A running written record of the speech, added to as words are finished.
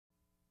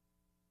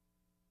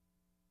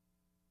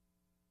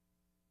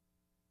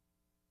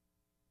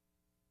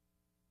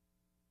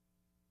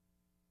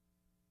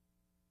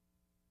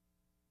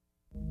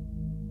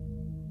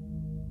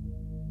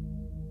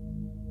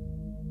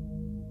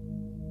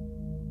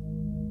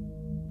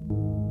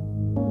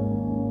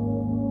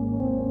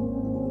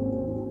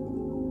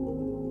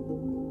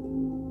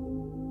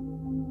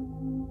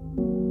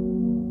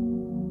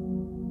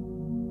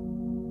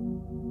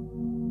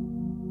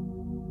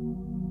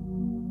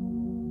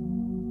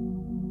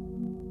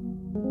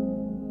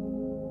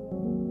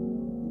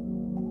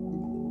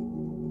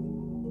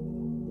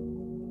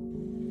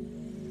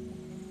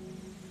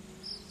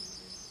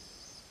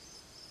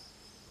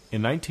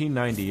In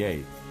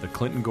 1998, the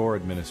Clinton-Gore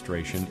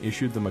administration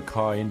issued the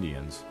Makah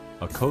Indians,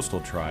 a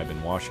coastal tribe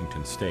in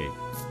Washington state,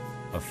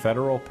 a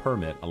federal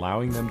permit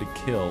allowing them to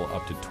kill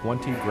up to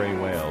 20 gray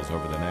whales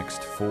over the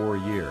next 4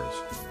 years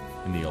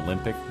in the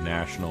Olympic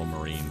National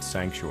Marine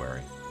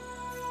Sanctuary.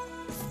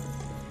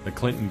 The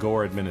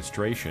Clinton-Gore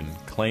administration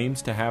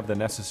claims to have the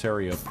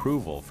necessary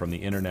approval from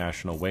the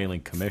International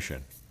Whaling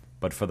Commission,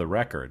 but for the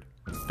record,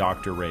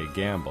 Dr. Ray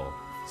Gamble,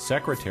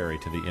 Secretary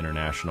to the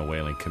International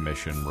Whaling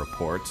Commission,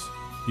 reports,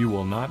 "You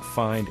will not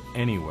find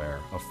anywhere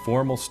a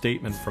formal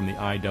statement from the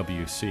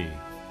IWC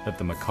that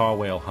the macaw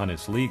whale hunt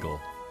is legal,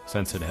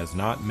 since it has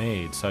not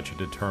made such a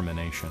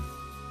determination."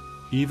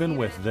 Even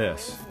with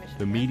this,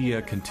 the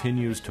media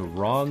continues to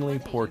wrongly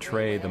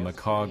portray the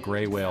macaw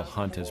gray whale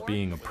hunt as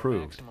being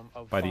approved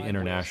by the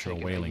International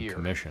Whaling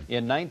Commission.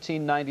 In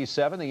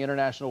 1997, the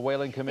International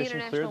Whaling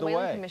Commission cleared the way. The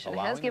International Whaling Commission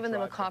has given the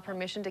macaw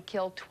permission to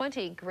kill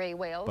 20 gray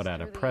whales. But at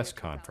a press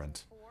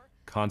conference,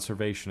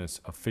 conservationists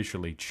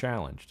officially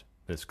challenged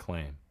this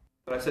claim.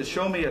 I said,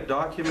 show me a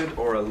document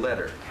or a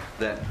letter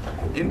that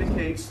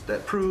indicates,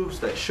 that proves,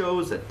 that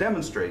shows, that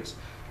demonstrates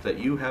that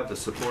you have the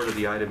support of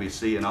the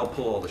IWC, and I'll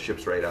pull all the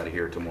ships right out of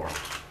here tomorrow.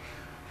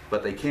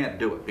 But they can't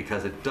do it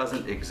because it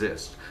doesn't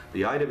exist.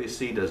 The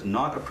IWC does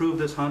not approve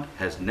this hunt,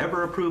 has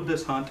never approved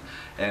this hunt,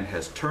 and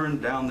has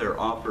turned down their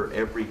offer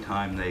every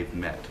time they've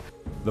met.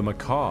 The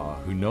macaw,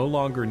 who no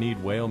longer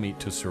need whale meat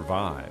to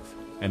survive,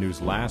 and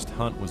whose last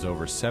hunt was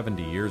over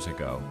 70 years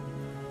ago,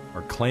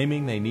 are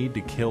claiming they need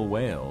to kill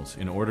whales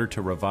in order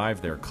to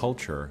revive their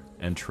culture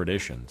and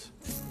traditions,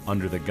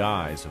 under the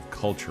guise of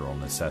cultural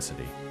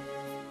necessity.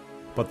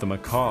 But the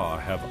macaw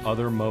have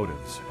other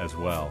motives as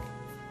well.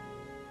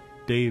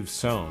 Dave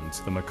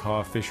Soanes, the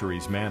macaw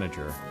fisheries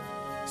manager,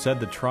 said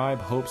the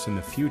tribe hopes in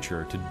the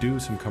future to do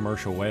some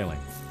commercial whaling.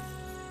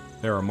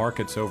 There are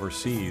markets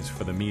overseas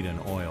for the meat and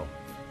oil.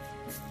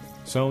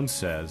 Soanes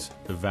says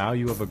the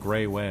value of a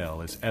gray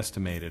whale is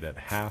estimated at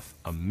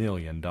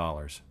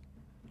 $500,000.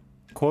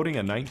 Quoting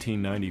a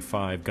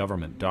 1995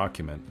 government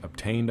document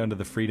obtained under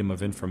the Freedom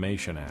of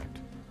Information Act,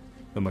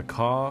 the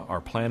macaw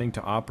are planning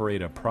to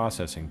operate a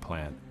processing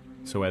plant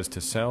so as to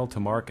sell to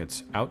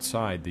markets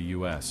outside the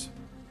U.S.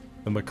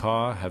 The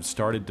macaw have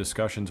started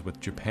discussions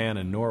with Japan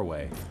and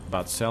Norway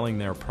about selling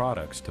their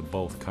products to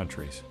both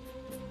countries.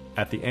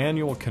 At the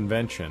annual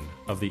convention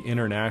of the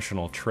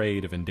International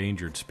Trade of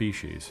Endangered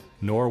Species,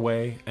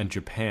 Norway and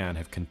Japan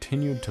have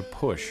continued to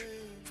push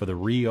for the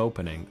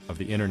reopening of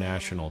the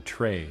international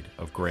trade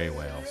of gray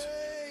whales.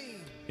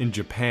 In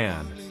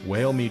Japan,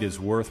 whale meat is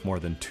worth more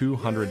than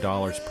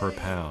 $200 per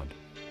pound,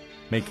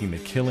 making the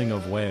killing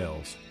of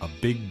whales a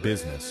big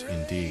business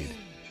indeed.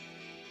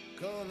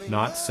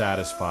 Not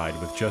satisfied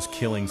with just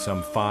killing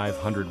some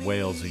 500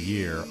 whales a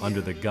year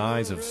under the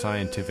guise of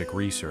scientific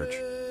research,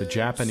 the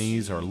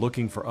Japanese are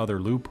looking for other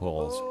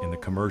loopholes in the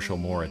commercial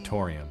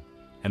moratorium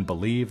and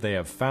believe they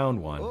have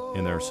found one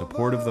in their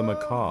support of the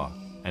macaw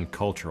and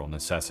cultural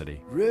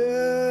necessity.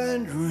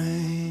 Red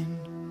rain.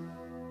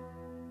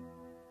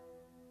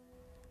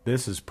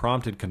 This has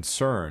prompted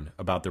concern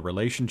about the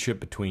relationship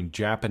between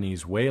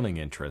Japanese whaling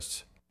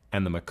interests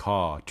and the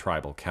Makah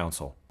Tribal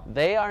Council.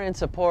 They are in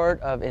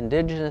support of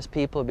indigenous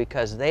people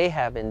because they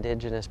have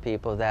indigenous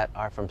people that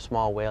are from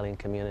small whaling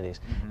communities,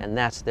 and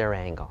that's their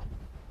angle.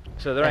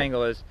 So their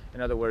angle is,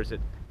 in other words, that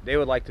they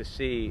would like to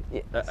see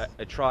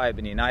a tribe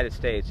in the United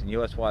States in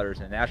U.S. waters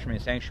in a national marine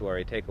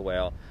sanctuary take a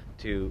whale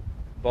to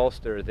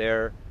bolster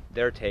their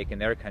take in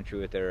their country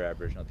with their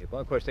Aboriginal people.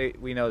 And of course,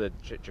 we know that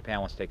Japan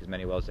wants to take as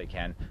many whales as they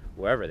can,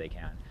 wherever they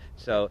can.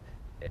 So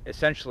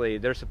essentially,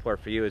 their support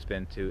for you has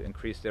been to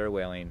increase their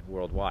whaling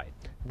worldwide.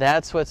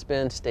 That's what's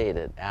been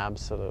stated,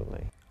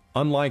 absolutely.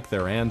 Unlike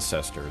their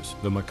ancestors,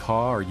 the Makah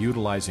are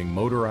utilizing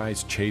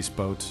motorized chase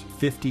boats,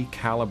 50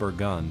 caliber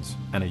guns,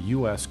 and a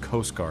U.S.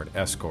 Coast Guard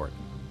escort.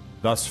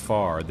 Thus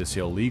far, this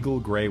illegal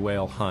gray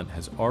whale hunt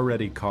has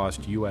already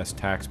cost U.S.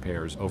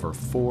 taxpayers over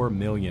 $4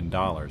 million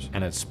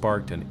and has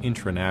sparked an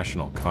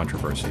international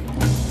controversy.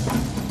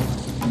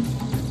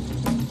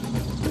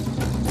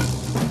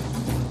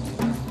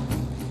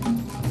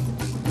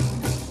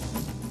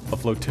 A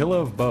flotilla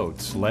of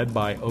boats led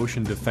by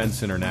Ocean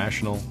Defense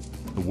International,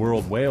 the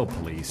World Whale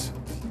Police,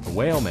 the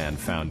Whaleman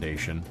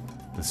Foundation,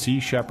 the Sea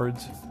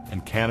Shepherds,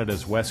 and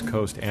Canada's West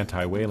Coast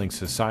Anti-Whaling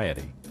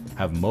Society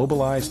have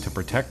mobilized to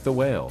protect the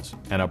whales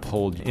and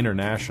uphold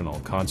international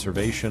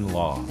conservation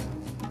law.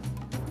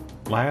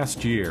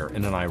 Last year,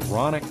 in an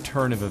ironic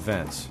turn of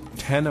events,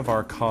 10 of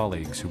our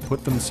colleagues who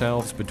put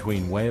themselves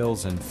between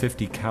whales and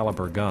 50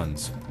 caliber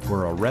guns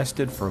were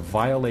arrested for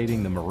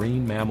violating the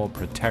Marine Mammal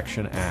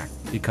Protection Act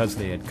because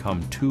they had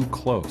come too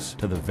close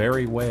to the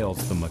very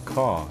whales the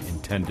macaw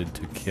intended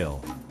to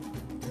kill.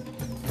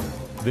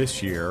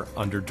 This year,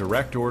 under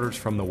direct orders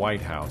from the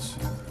White House,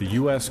 the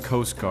U.S.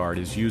 Coast Guard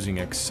is using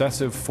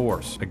excessive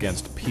force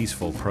against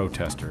peaceful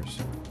protesters.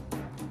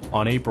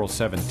 On April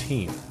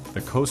 17th,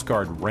 the Coast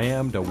Guard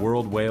rammed a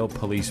World Whale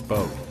Police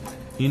boat,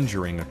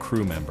 injuring a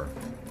crew member.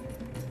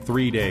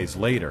 3 days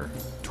later,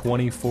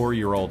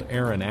 24-year-old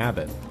Erin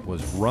Abbott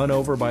was run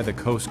over by the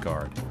Coast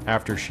Guard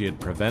after she had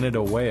prevented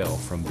a whale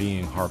from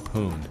being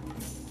harpooned.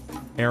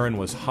 Erin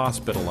was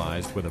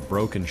hospitalized with a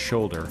broken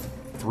shoulder,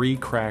 3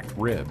 cracked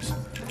ribs,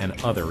 and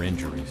other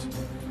injuries.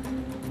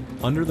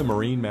 Under the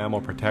Marine Mammal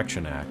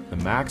Protection Act, the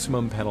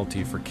maximum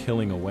penalty for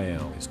killing a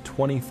whale is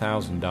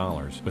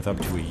 $20,000 with up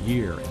to a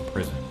year in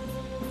prison.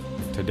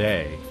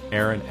 Today,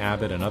 Erin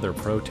Abbott and other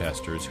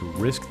protesters who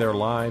risk their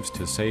lives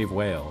to save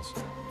whales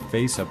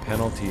face a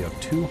penalty of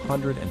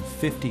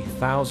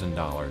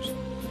 $250,000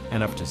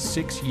 and up to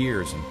 6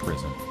 years in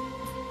prison.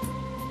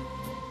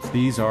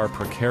 These are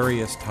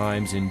precarious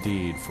times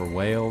indeed for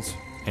whales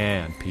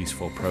and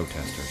peaceful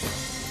protesters.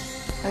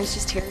 I was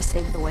just here to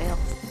save the whales.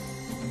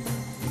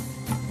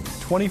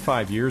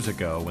 25 years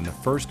ago, when the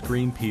first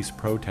Greenpeace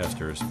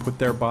protesters put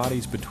their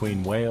bodies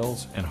between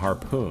whales and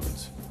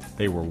harpoons,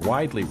 they were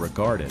widely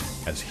regarded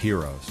as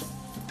heroes.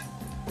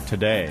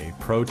 Today,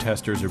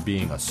 protesters are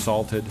being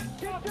assaulted,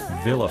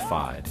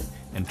 vilified,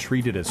 and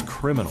treated as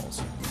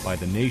criminals by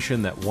the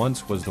nation that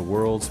once was the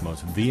world's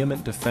most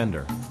vehement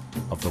defender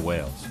of the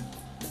whales.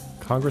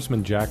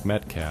 Congressman Jack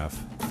Metcalf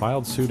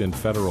filed suit in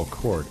federal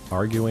court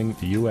arguing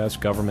the U.S.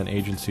 government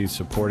agencies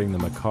supporting the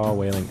Makah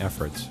whaling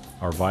efforts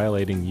are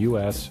violating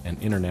U.S.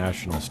 and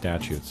international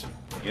statutes.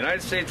 The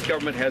United States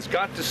government has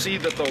got to see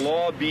that the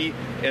law be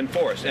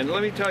enforced. And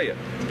let me tell you,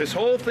 this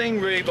whole thing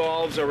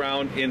revolves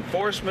around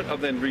enforcement of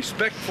the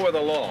respect for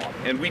the law.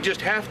 And we just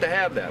have to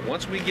have that.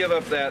 Once we give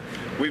up that,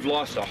 we've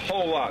lost a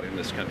whole lot in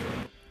this country.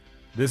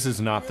 This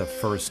is not the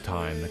first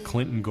time the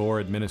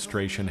Clinton-Gore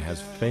administration has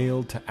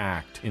failed to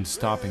act in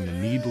stopping the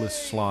needless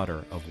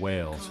slaughter of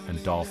whales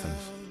and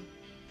dolphins.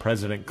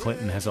 President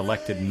Clinton has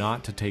elected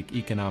not to take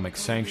economic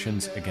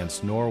sanctions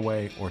against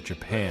Norway or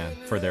Japan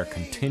for their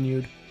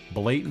continued,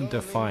 blatant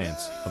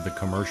defiance of the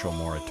commercial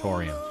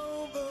moratorium.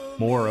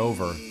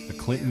 Moreover, the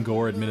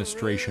Clinton-Gore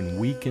administration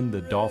weakened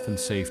the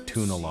dolphin-safe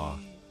tuna law,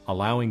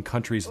 allowing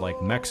countries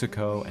like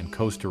Mexico and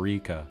Costa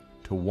Rica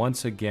to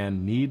once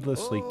again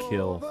needlessly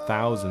kill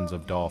thousands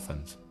of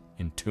dolphins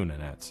in tuna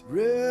nets.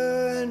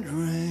 Red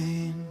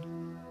rain.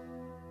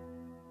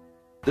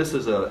 This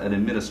is an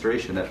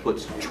administration that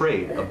puts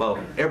trade above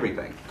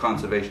everything,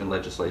 conservation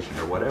legislation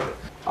or whatever.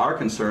 Our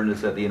concern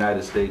is that the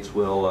United States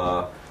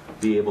will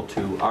be able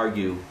to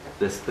argue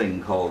this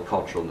thing called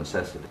cultural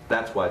necessity.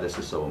 That's why this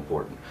is so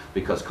important,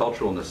 because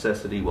cultural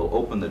necessity will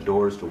open the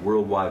doors to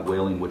worldwide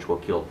whaling, which will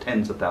kill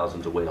tens of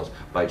thousands of whales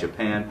by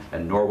Japan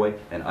and Norway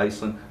and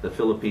Iceland, the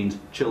Philippines,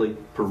 Chile,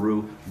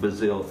 Peru,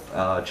 Brazil,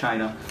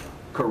 China,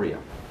 Korea.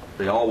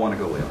 They all want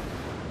to go whaling.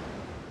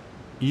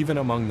 Even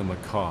among the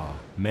Makah,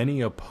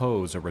 many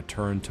oppose a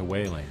return to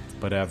whaling,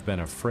 but have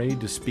been afraid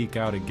to speak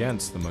out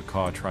against the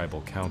Makah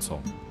Tribal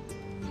Council.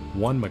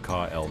 One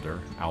Makah elder,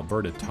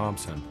 Alberta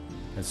Thompson,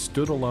 has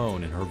stood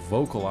alone in her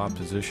vocal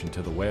opposition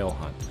to the whale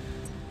hunt,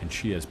 and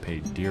she has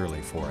paid dearly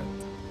for it.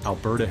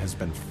 Alberta has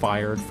been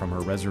fired from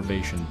her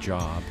reservation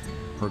job,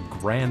 her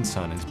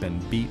grandson has been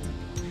beaten,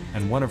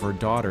 and one of her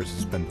daughters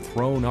has been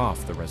thrown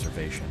off the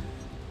reservation.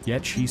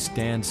 Yet she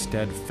stands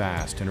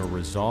steadfast in her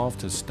resolve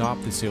to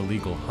stop this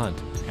illegal hunt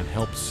and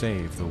help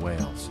save the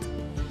whales.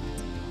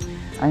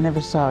 I never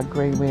saw a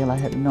gray whale. I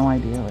had no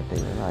idea what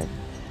they were like.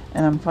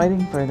 And I'm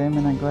fighting for them,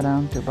 and I go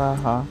down to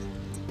Baja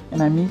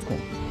and I meet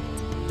them.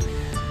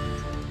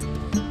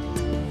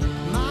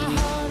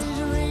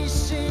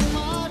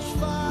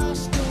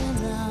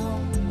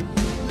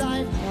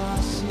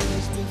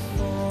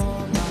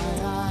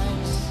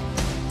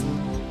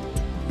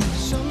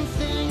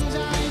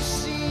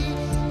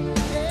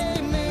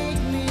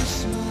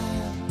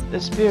 The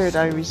spirit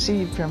I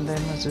received from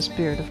them was a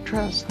spirit of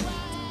trust,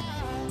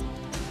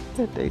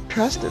 that they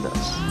trusted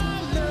us.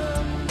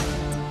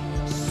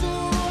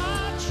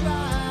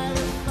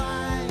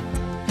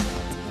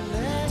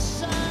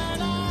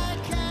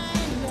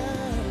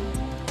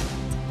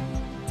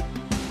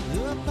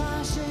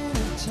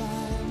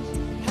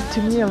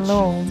 To me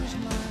alone,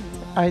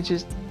 I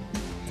just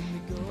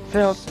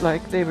felt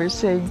like they were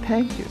saying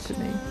thank you to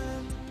me.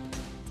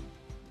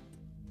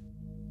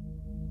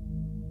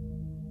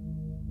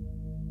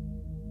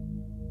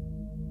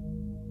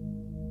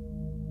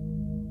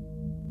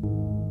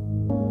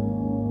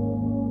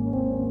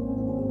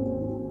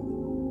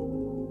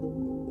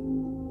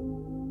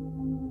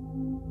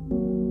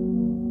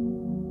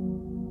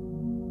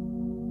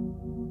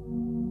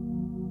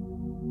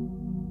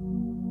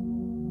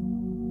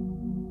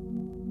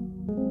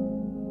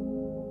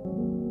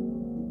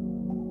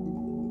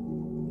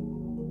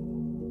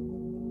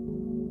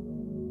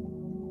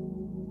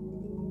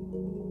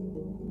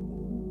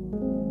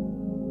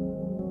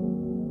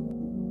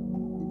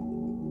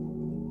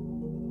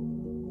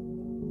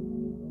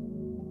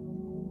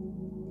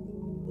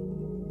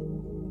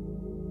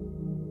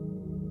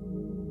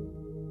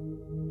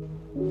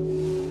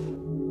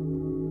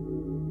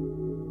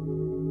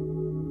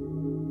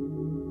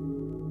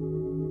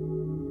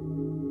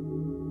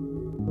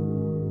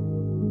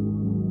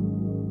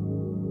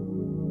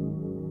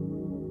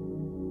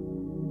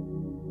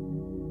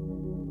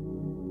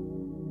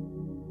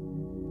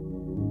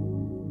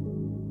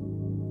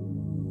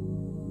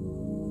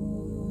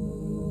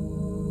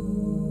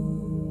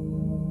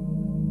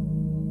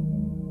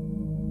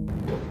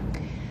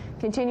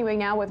 Continuing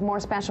now with more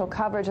special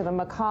coverage of the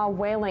Makah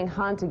whaling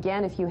hunt.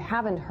 Again, if you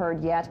haven't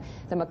heard yet,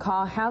 the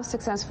Makah have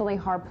successfully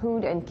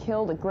harpooned and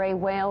killed a gray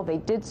whale. They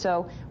did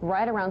so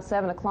right around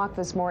 7 o'clock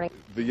this morning.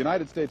 The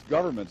United States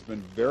government's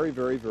been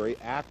very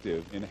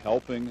active in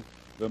helping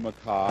the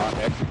Makah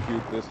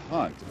execute this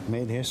hunt.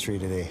 Made history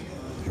today.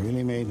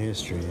 Really made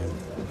history.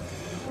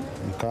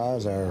 And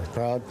Makahs are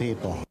proud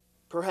people.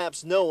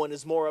 Perhaps no one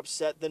is more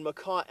upset than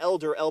Makah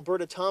elder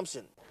Alberta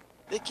Thompson.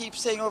 They keep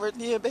saying over at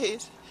Nia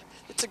Base,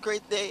 it's a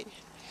great day,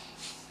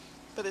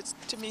 but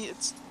to me,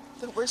 it's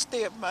the worst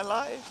day of my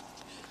life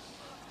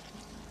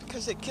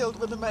because they killed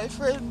one of my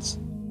friends.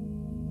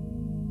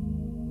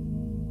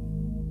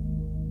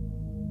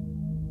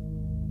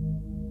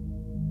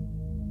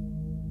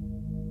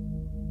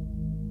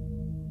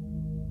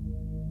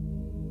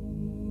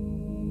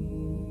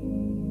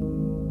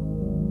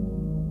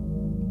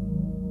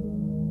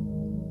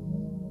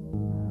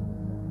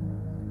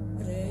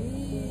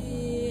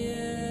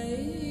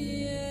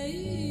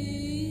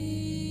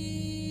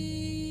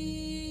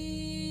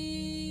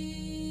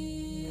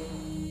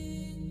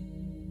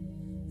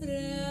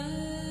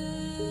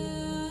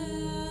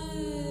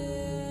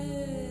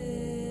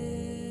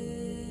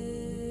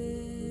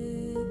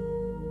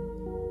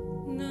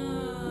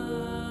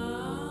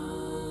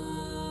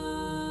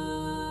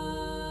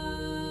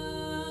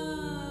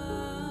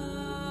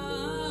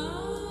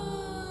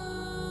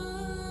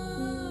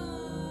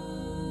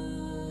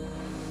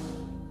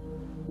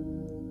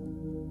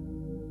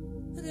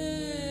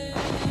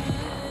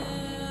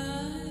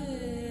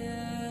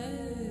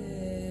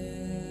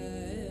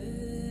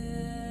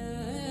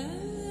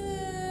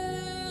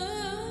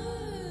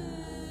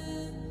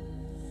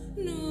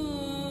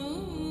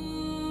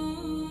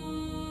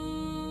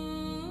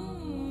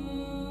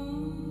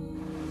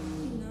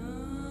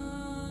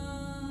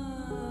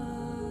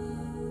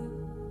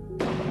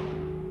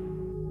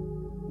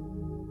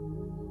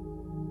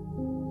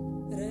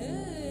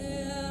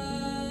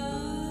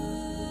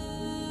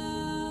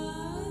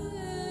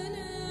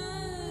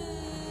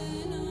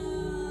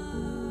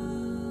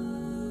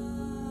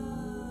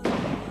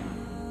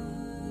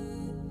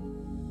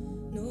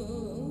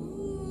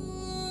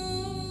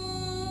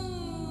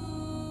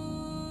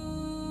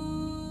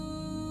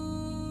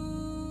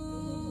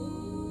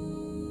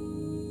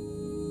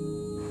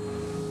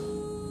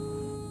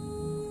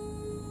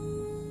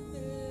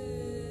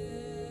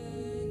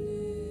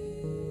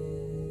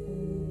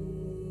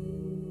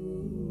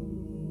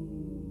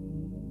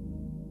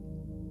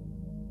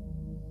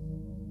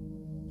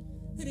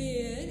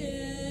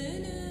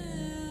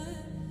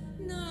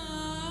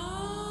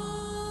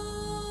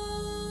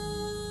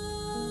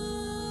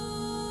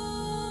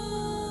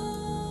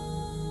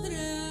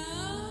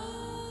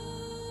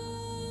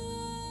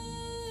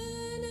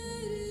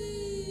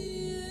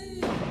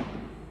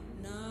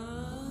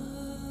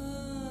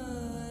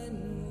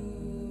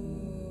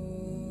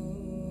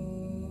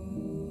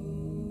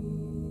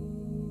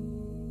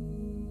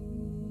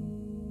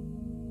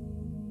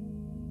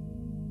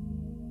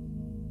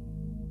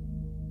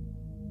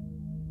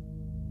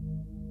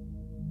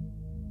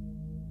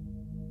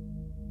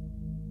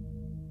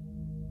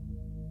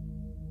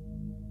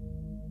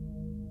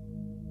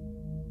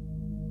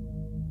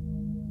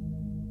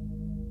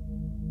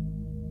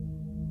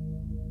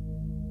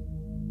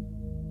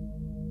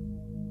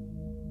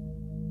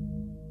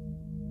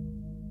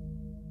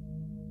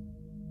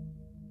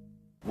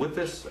 With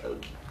this,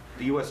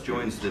 the U.S.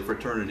 joins the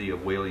fraternity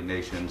of whaling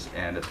nations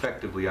and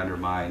effectively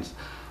undermines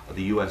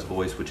the U.S.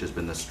 voice, which has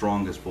been the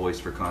strongest voice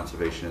for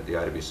conservation at the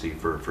IWC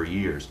for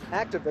years.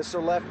 Activists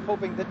are left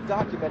hoping that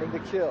documenting the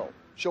kill,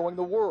 showing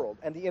the world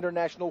and the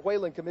International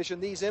Whaling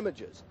Commission these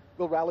images,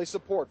 will rally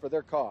support for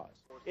their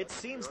cause. It's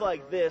scenes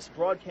like this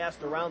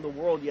broadcast around the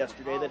world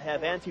yesterday that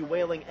have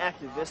anti-whaling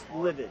activists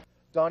livid.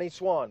 Donnie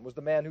Swan was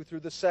the man who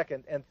threw the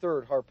second and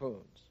third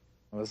harpoons.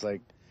 It was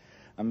like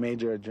a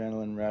major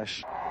adrenaline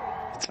rush.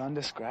 It's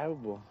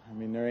indescribable. I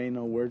mean, there ain't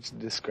no words to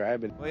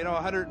describe it. Well, you know,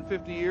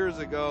 150 years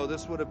ago,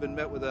 this would have been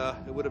met with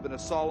it would have been a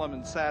solemn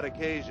and sad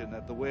occasion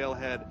that the whale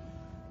had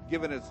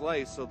given its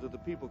life so that the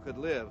people could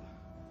live.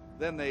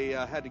 Then they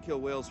had to kill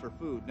whales for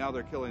food. Now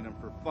they're killing them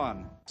for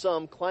fun.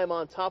 Some climb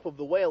on top of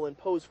the whale and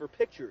pose for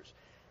pictures,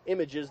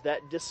 images that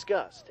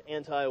disgust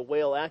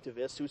anti-whale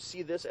activists who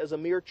see this as a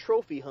mere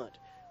trophy hunt,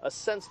 a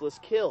senseless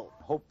kill.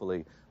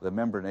 Hopefully, the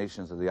member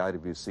nations of the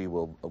IWC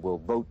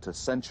will vote to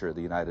censure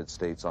the United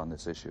States on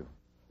this issue.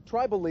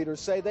 Tribal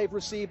leaders say they've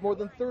received more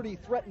than 30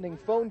 threatening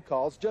phone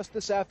calls just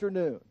this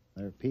afternoon.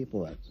 There are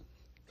people that's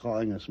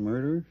calling us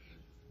murderers.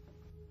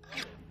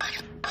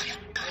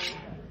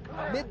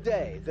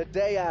 Midday, the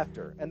day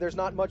after, and there's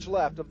not much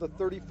left of the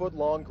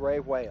 30-foot-long gray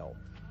whale.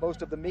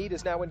 Most of the meat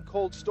is now in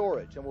cold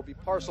storage and will be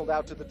parceled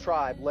out to the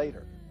tribe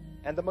later.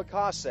 And the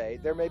Makah say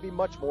there may be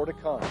much more to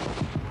come.